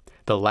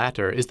 The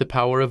latter is the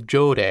power of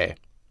Jōrei.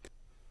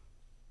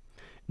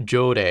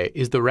 Jōrei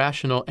is the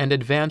rational and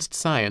advanced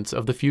science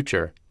of the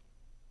future.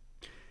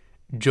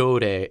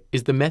 Jōrei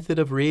is the method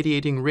of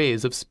radiating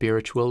rays of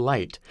spiritual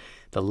light,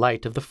 the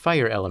light of the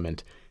fire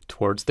element,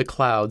 towards the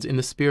clouds in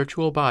the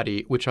spiritual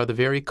body which are the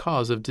very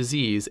cause of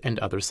disease and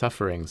other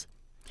sufferings.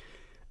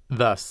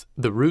 Thus,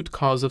 the root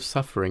cause of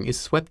suffering is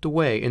swept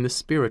away in the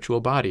spiritual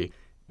body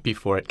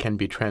before it can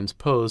be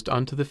transposed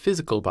onto the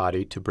physical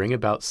body to bring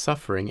about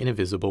suffering in a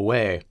visible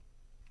way.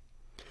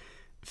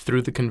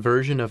 Through the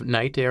conversion of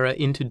night era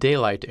into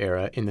daylight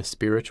era in the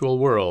spiritual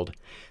world,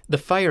 the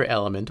fire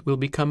element will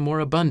become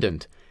more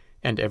abundant,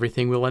 and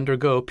everything will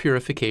undergo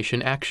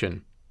purification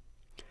action.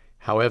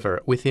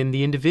 However, within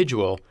the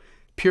individual,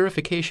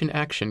 purification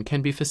action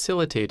can be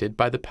facilitated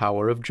by the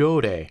power of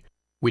Jōrei,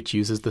 which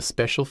uses the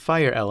special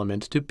fire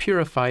element to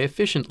purify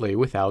efficiently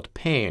without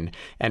pain,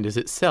 and is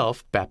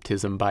itself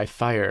baptism by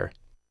fire.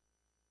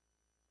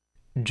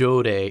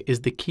 Jōrei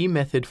is the key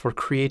method for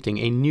creating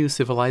a new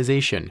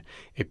civilization,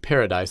 a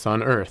paradise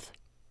on earth.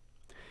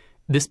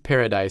 This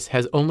paradise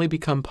has only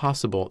become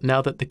possible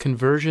now that the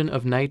conversion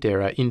of night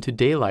era into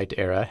daylight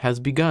era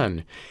has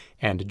begun,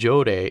 and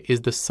Jōrei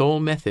is the sole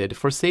method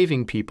for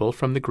saving people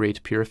from the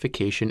great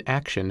purification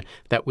action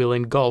that will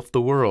engulf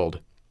the world.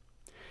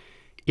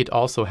 It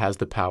also has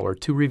the power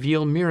to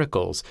reveal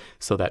miracles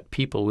so that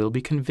people will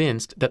be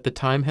convinced that the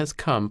time has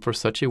come for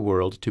such a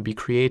world to be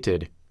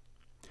created.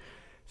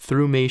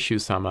 Through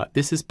Meishu-sama,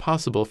 this is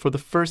possible for the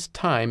first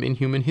time in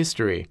human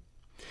history.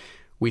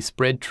 We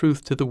spread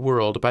truth to the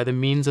world by the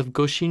means of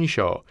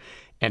Goshinsho,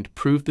 and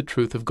prove the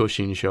truth of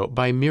Goshinsho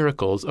by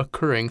miracles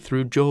occurring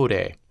through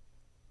Jōrei.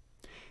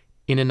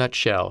 In a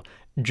nutshell,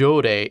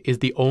 Jōrei is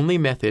the only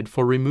method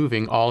for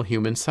removing all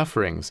human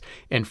sufferings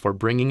and for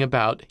bringing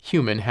about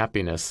human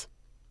happiness.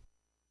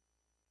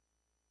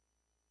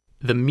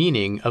 The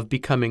meaning of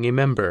becoming a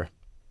member.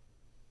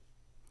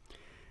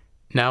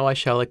 Now I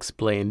shall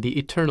explain the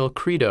eternal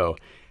credo,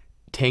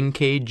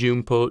 Tenkei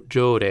Junpo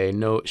Jōrei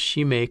no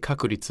Shimei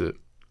Kakuritsu,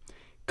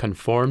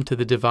 conform to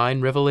the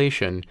divine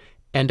revelation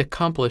and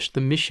accomplish the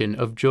mission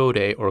of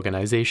Jōrei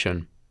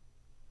organization.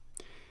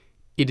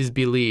 It is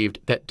believed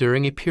that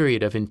during a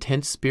period of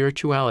intense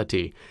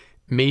spirituality,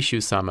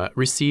 Meishu-sama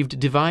received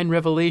divine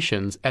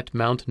revelations at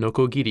Mount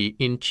Nokogiri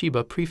in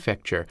Chiba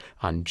Prefecture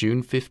on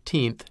June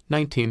 15,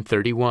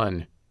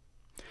 1931.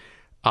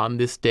 On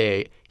this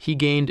day, he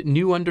gained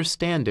new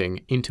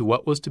understanding into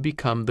what was to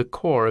become the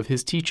core of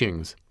his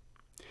teachings.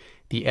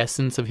 The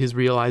essence of his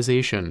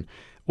realization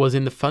was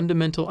in the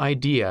fundamental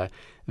idea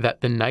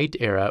that the night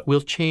era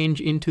will change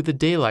into the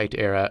daylight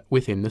era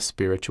within the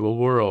spiritual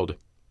world.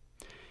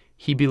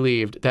 He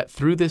believed that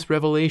through this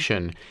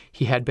revelation,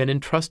 he had been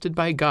entrusted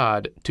by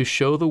God to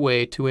show the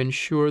way to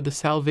ensure the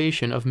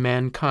salvation of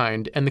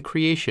mankind and the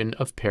creation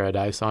of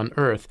paradise on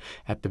earth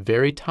at the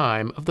very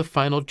time of the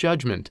final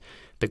judgment,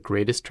 the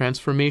greatest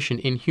transformation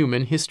in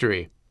human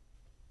history.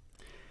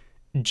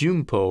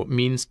 Junpo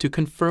means to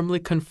firmly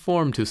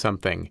conform to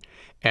something,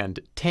 and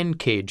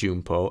Tenkei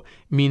Junpo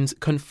means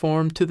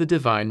conform to the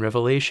divine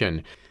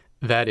revelation,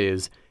 that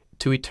is,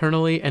 to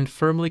eternally and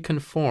firmly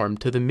conform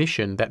to the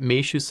mission that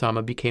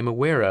Meishu-sama became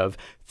aware of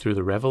through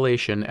the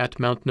revelation at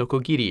Mount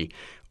Nokogiri,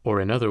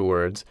 or in other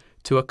words,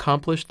 to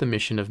accomplish the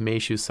mission of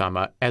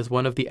Meishu-sama as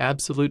one of the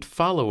absolute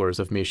followers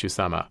of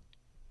Meishu-sama.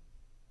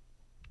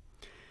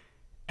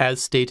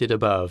 As stated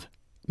above,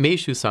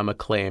 Meishu-sama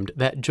claimed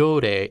that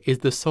Jōrei is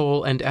the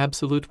sole and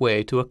absolute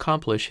way to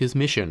accomplish his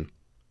mission.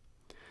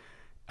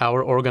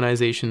 Our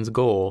organization's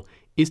goal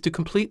is to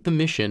complete the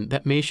mission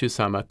that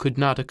Meishu-sama could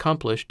not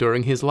accomplish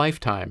during his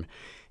lifetime,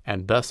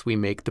 and thus we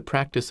make the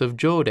practice of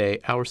Jōrei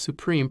our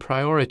supreme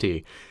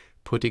priority,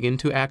 putting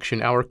into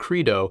action our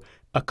credo,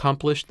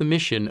 accomplish the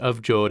mission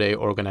of Jōrei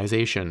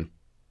organization.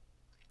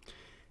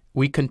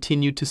 We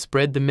continue to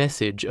spread the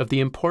message of the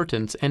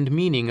importance and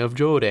meaning of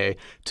Jōrei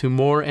to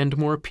more and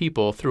more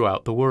people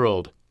throughout the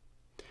world.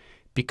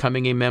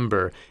 Becoming a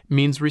member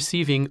means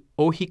receiving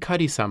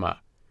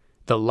O-Hikari-sama,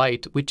 the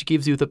light which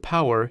gives you the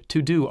power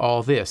to do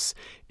all this,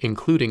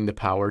 including the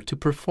power to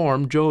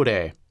perform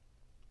Jōrei.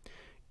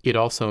 It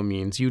also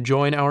means you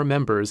join our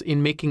members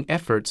in making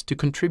efforts to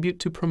contribute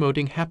to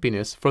promoting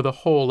happiness for the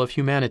whole of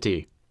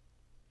humanity.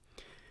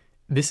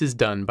 This is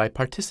done by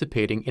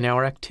participating in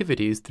our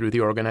activities through the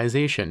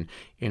organization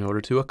in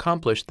order to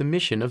accomplish the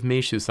mission of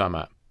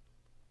Meishu-sama.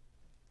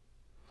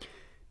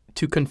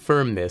 To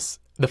confirm this,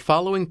 the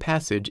following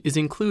passage is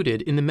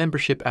included in the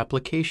membership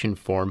application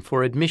form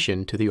for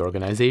admission to the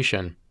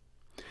organization.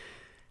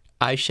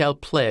 I shall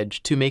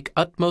pledge to make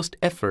utmost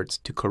efforts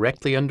to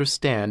correctly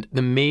understand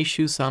the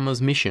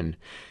Meishu-sama's mission,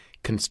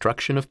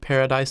 construction of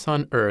paradise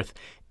on earth,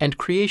 and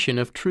creation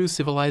of true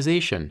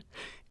civilization,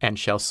 and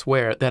shall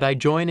swear that I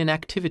join in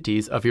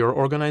activities of your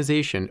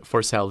organization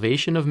for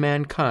salvation of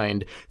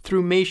mankind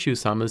through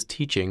Meishu-sama's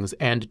teachings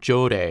and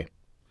Jōrei.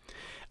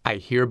 I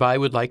hereby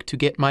would like to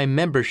get my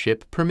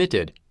membership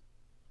permitted.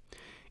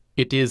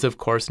 It is, of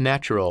course,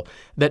 natural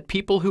that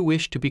people who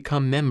wish to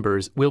become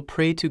members will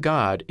pray to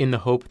God in the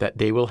hope that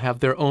they will have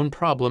their own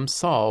problems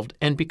solved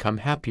and become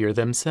happier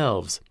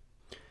themselves.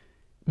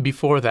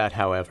 Before that,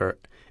 however,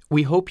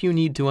 we hope you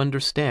need to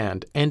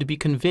understand and be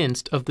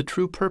convinced of the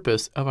true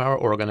purpose of our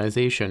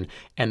organization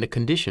and the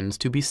conditions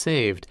to be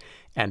saved,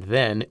 and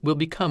then will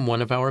become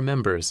one of our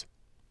members.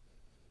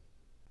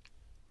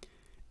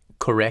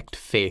 Correct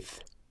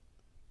faith.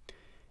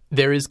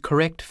 There is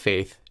correct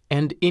faith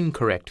and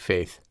incorrect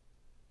faith.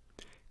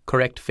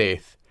 Correct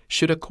faith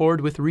should accord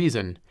with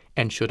reason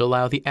and should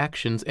allow the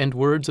actions and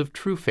words of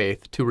true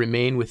faith to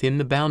remain within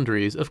the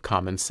boundaries of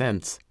common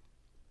sense.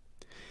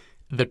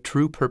 The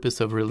true purpose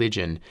of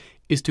religion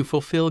is to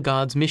fulfill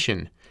God's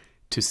mission,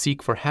 to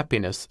seek for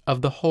happiness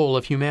of the whole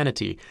of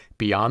humanity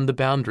beyond the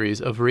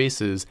boundaries of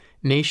races,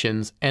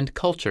 nations, and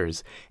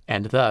cultures,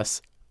 and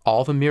thus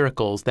all the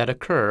miracles that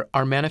occur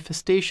are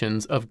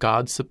manifestations of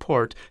God's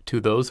support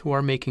to those who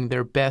are making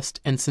their best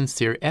and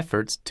sincere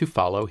efforts to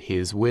follow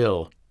His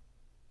will.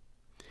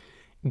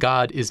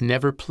 God is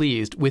never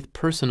pleased with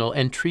personal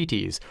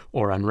entreaties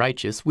or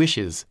unrighteous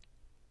wishes.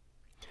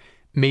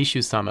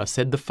 Meishu-sama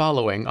said the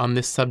following on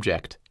this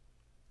subject: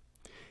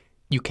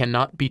 You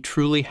cannot be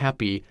truly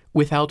happy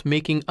without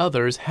making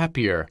others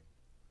happier.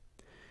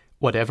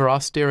 Whatever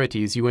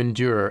austerities you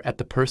endure at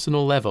the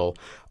personal level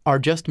are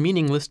just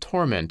meaningless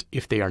torment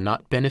if they are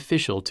not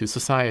beneficial to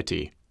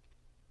society.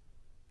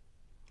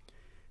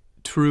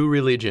 True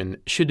religion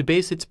should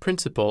base its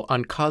principle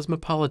on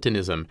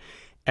cosmopolitanism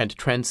and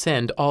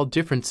transcend all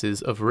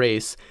differences of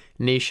race,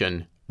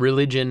 nation,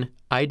 religion,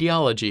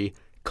 ideology,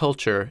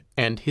 culture,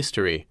 and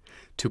history,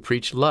 to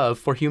preach love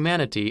for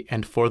humanity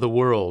and for the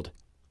world.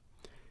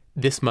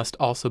 This must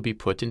also be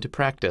put into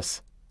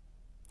practice.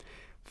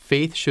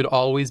 Faith should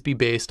always be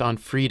based on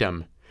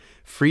freedom.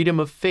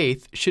 Freedom of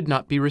faith should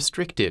not be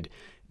restricted,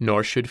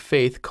 nor should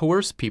faith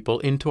coerce people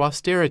into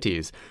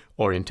austerities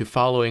or into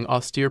following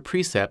austere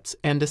precepts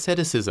and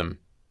asceticism.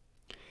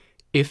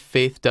 If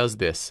faith does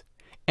this,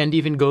 and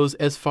even goes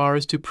as far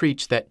as to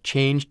preach that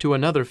change to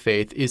another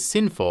faith is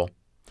sinful,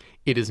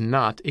 it is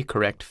not a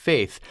correct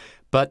faith,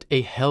 but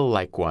a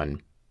hell-like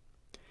one.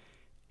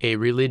 A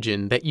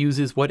religion that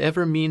uses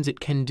whatever means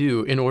it can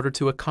do in order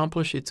to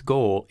accomplish its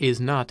goal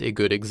is not a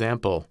good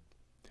example.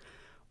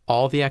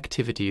 All the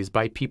activities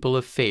by people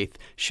of faith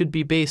should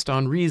be based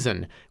on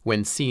reason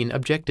when seen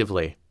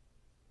objectively.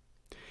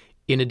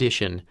 In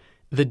addition,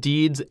 the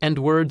deeds and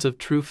words of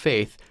true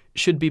faith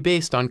should be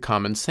based on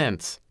common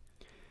sense.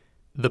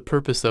 The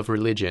purpose of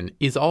religion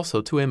is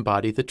also to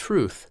embody the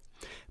truth,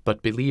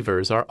 but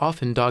believers are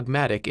often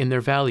dogmatic in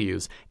their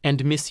values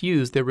and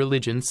misuse their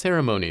religion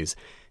ceremonies,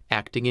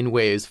 acting in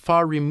ways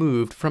far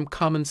removed from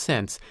common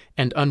sense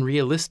and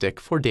unrealistic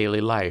for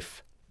daily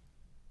life.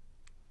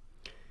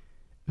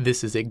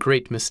 This is a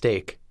great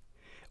mistake.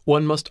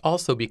 One must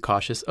also be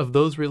cautious of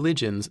those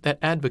religions that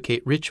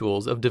advocate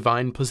rituals of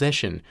divine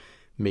possession,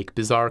 make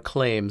bizarre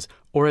claims,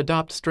 or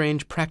adopt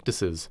strange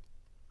practices.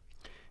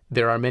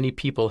 There are many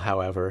people,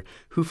 however,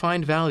 who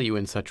find value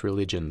in such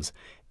religions,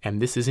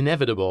 and this is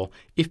inevitable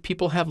if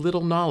people have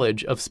little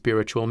knowledge of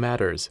spiritual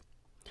matters.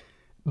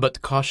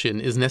 But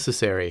caution is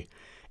necessary,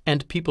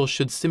 and people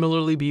should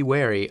similarly be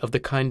wary of the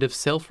kind of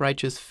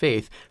self-righteous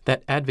faith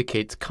that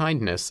advocates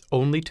kindness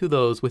only to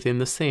those within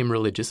the same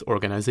religious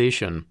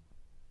organization.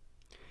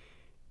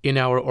 In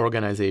our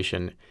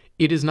organization,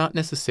 it is not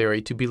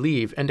necessary to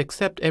believe and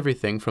accept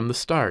everything from the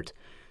start,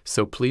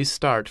 so please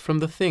start from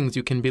the things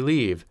you can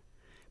believe.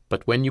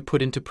 But when you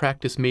put into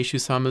practice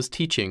Meishu-sama's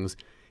teachings,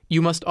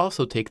 you must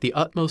also take the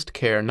utmost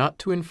care not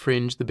to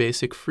infringe the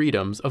basic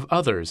freedoms of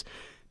others,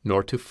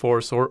 nor to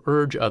force or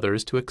urge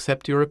others to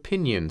accept your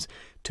opinions,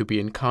 to be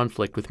in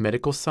conflict with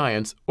medical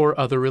science or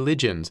other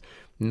religions,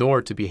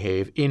 nor to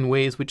behave in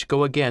ways which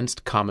go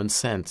against common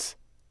sense.